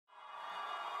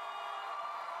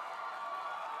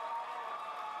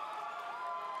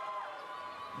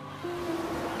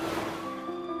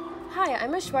Hi,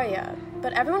 I'm Aishwarya,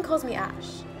 but everyone calls me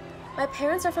Ash. My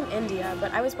parents are from India,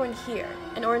 but I was born here,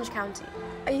 in Orange County.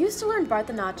 I used to learn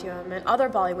Bharatanatyam and other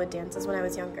Bollywood dances when I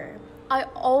was younger. I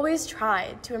always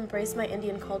tried to embrace my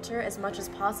Indian culture as much as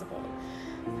possible,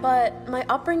 but my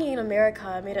upbringing in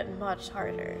America made it much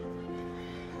harder.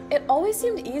 It always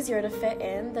seemed easier to fit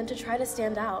in than to try to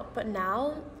stand out, but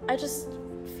now I just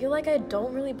feel like I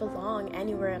don't really belong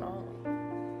anywhere at all.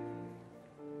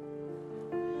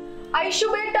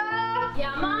 Aishu beta!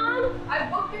 Yeah, Mom? I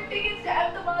booked your tickets to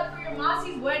Ahmedabad for your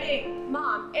Masi's wedding.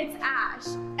 Mom, it's Ash.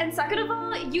 And second of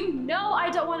all, you know I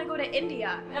don't want to go to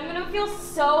India. And I'm gonna feel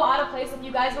so out of place if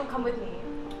you guys don't come with me.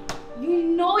 You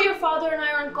know your father and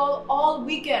I are on call all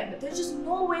weekend. There's just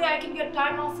no way I can get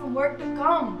time off from work to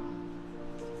come.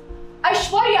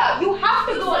 Aishwarya, you have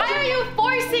to go. Why are you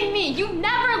forcing me? You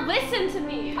never listen to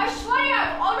me. Aishwarya,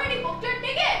 I've already booked your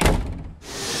ticket.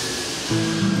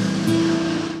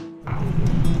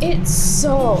 It's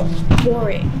so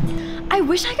boring. I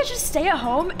wish I could just stay at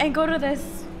home and go to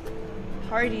this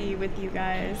party with you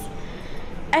guys.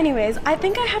 Anyways, I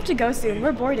think I have to go soon.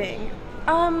 We're boarding.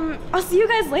 I'll see you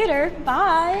guys later.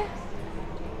 Bye.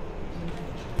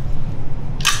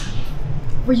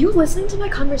 Were you listening to my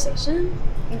conversation?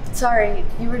 Sorry,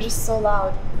 you were just so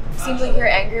loud. Seems like you're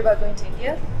angry about going to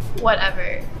India.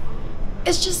 Whatever.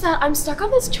 It's just that I'm stuck on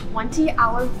this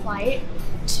 20-hour flight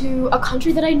to a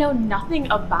country that I know nothing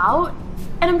about,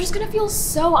 and I'm just gonna feel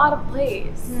so out of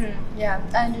place. Yeah,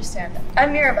 I understand.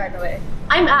 I'm Mira, by the way.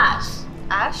 I'm Ash.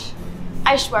 Ash?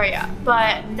 Aishwarya,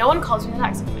 but no one calls me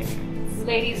that except my parents.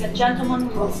 Ladies and gentlemen,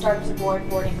 we will start to board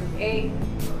boarding group A.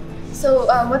 So,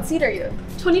 what seat are you?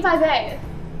 25A.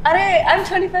 Arey, I'm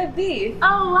 25B.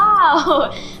 Oh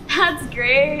wow, that's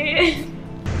great.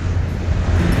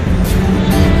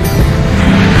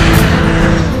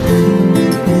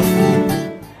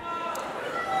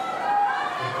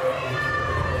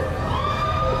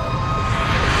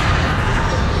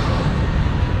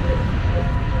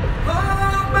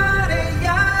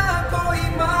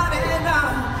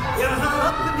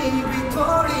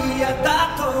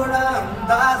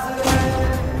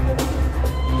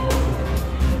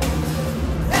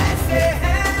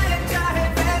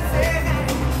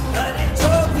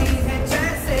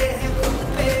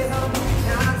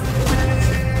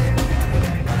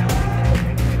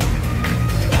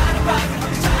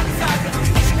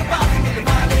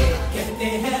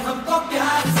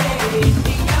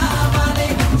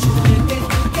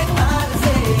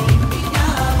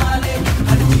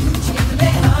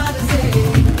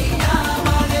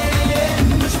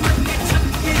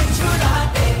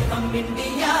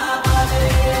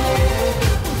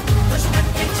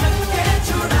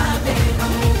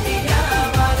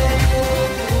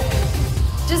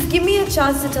 Give me a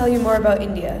chance to tell you more about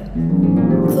India.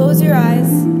 Close your eyes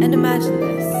and imagine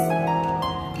this.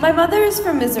 My mother is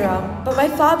from Mizoram, but my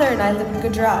father and I live in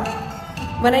Gujarat.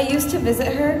 When I used to visit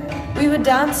her, we would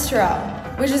dance Strau,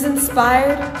 which is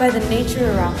inspired by the nature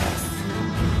around us.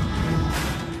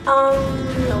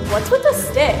 What's with the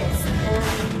sticks?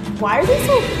 And why are they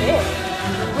so big?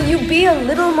 Will you be a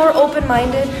little more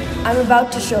open-minded? I'm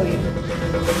about to show you.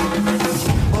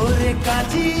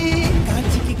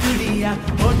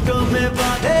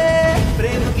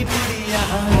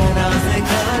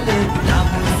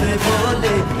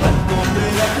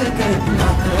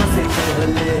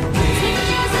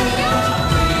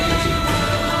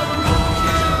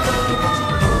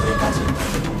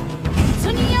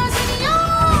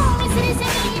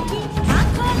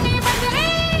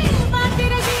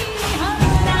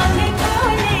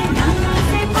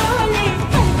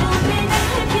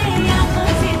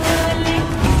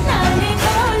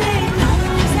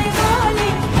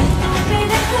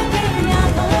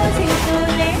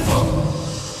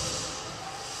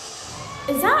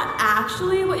 Is that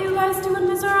actually what you guys do in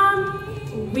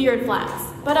Mizoram? Weird flex,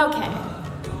 but okay.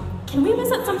 Can we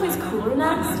visit someplace cooler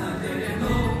next?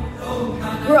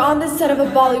 We're on the set of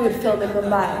a Bollywood film in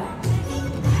Mumbai.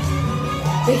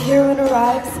 The heroine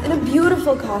arrives in a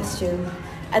beautiful costume,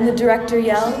 and the director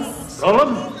yells,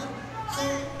 Roland,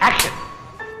 action!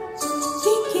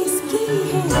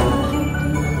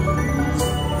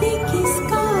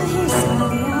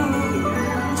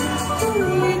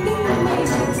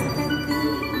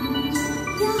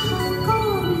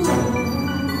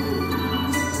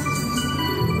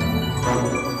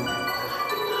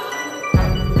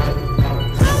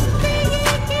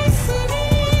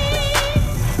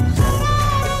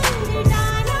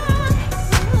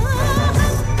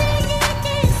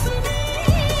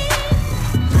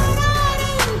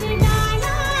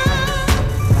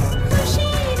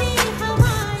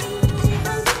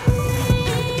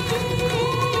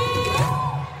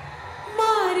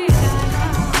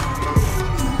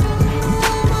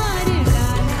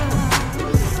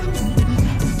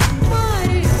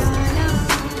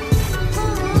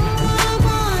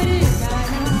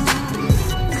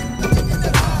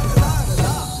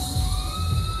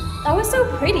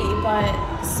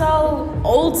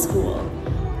 old school.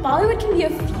 Bollywood can be a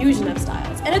fusion of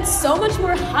styles, and it's so much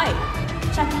more hype.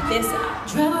 Check this out.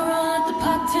 Drive around at the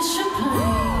partition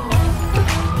point.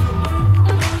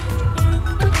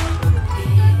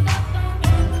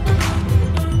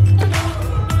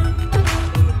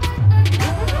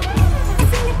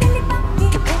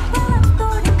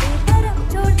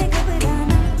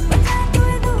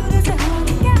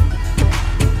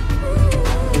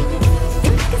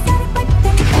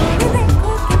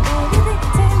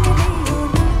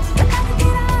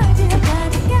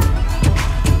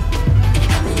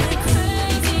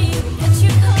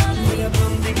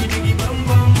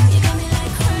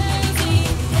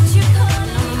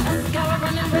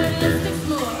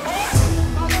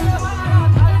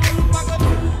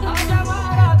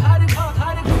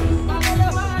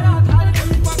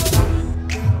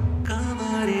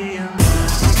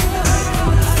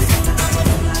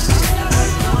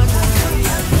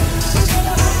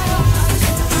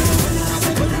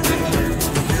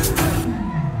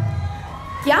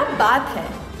 Kya baat hai?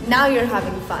 Now you're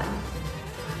having fun.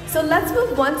 So let's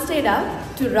move one state up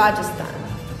to Rajasthan.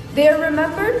 They are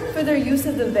remembered for their use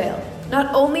of the veil,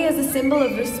 not only as a symbol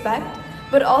of respect,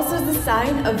 but also as a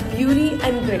sign of beauty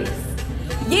and grace.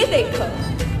 Ye dekho.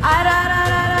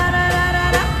 Ararararararara.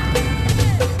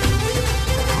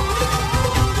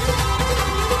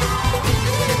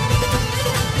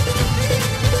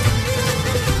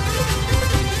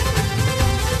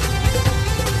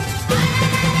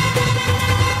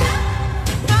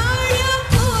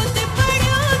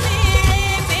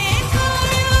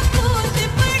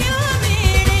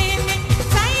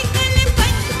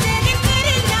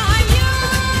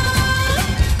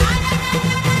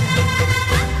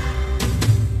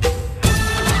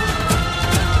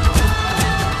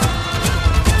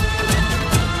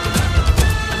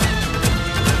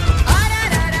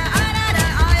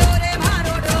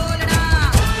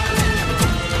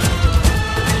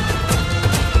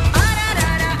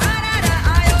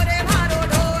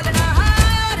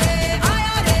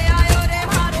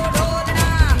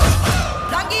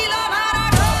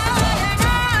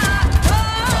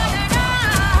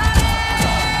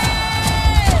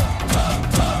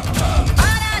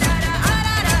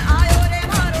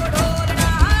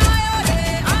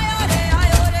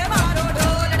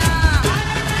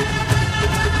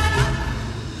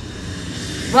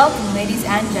 Welcome, ladies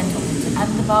and gentlemen, to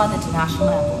Ahmedabad International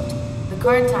Airport. The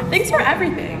current time. Thanks for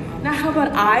everything. Now how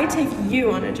about I take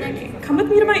you on a journey? Come with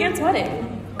me to my aunt's wedding.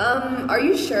 Are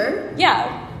you sure?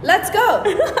 Yeah. Let's go!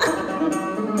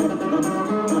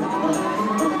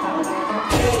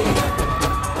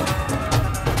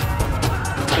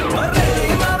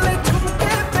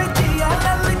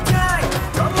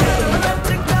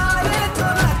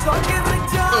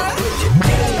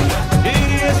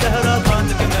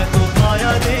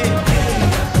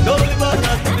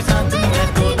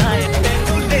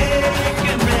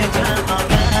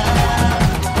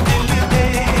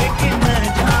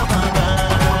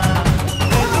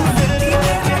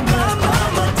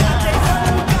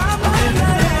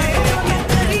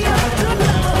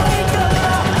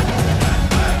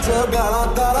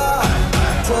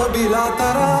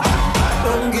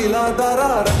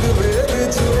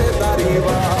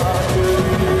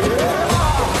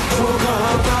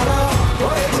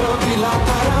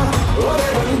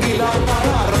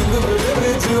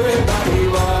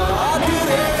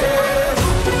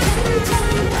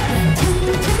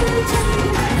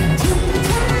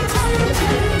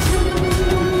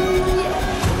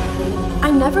 I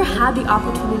never had the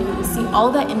opportunity to see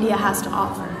all that India has to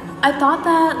offer. I thought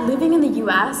that living in the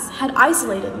US had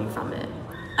isolated me from it.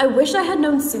 I wish I had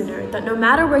known sooner that no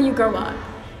matter where you grow up,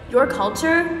 your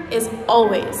culture is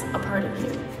always a part of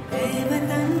you.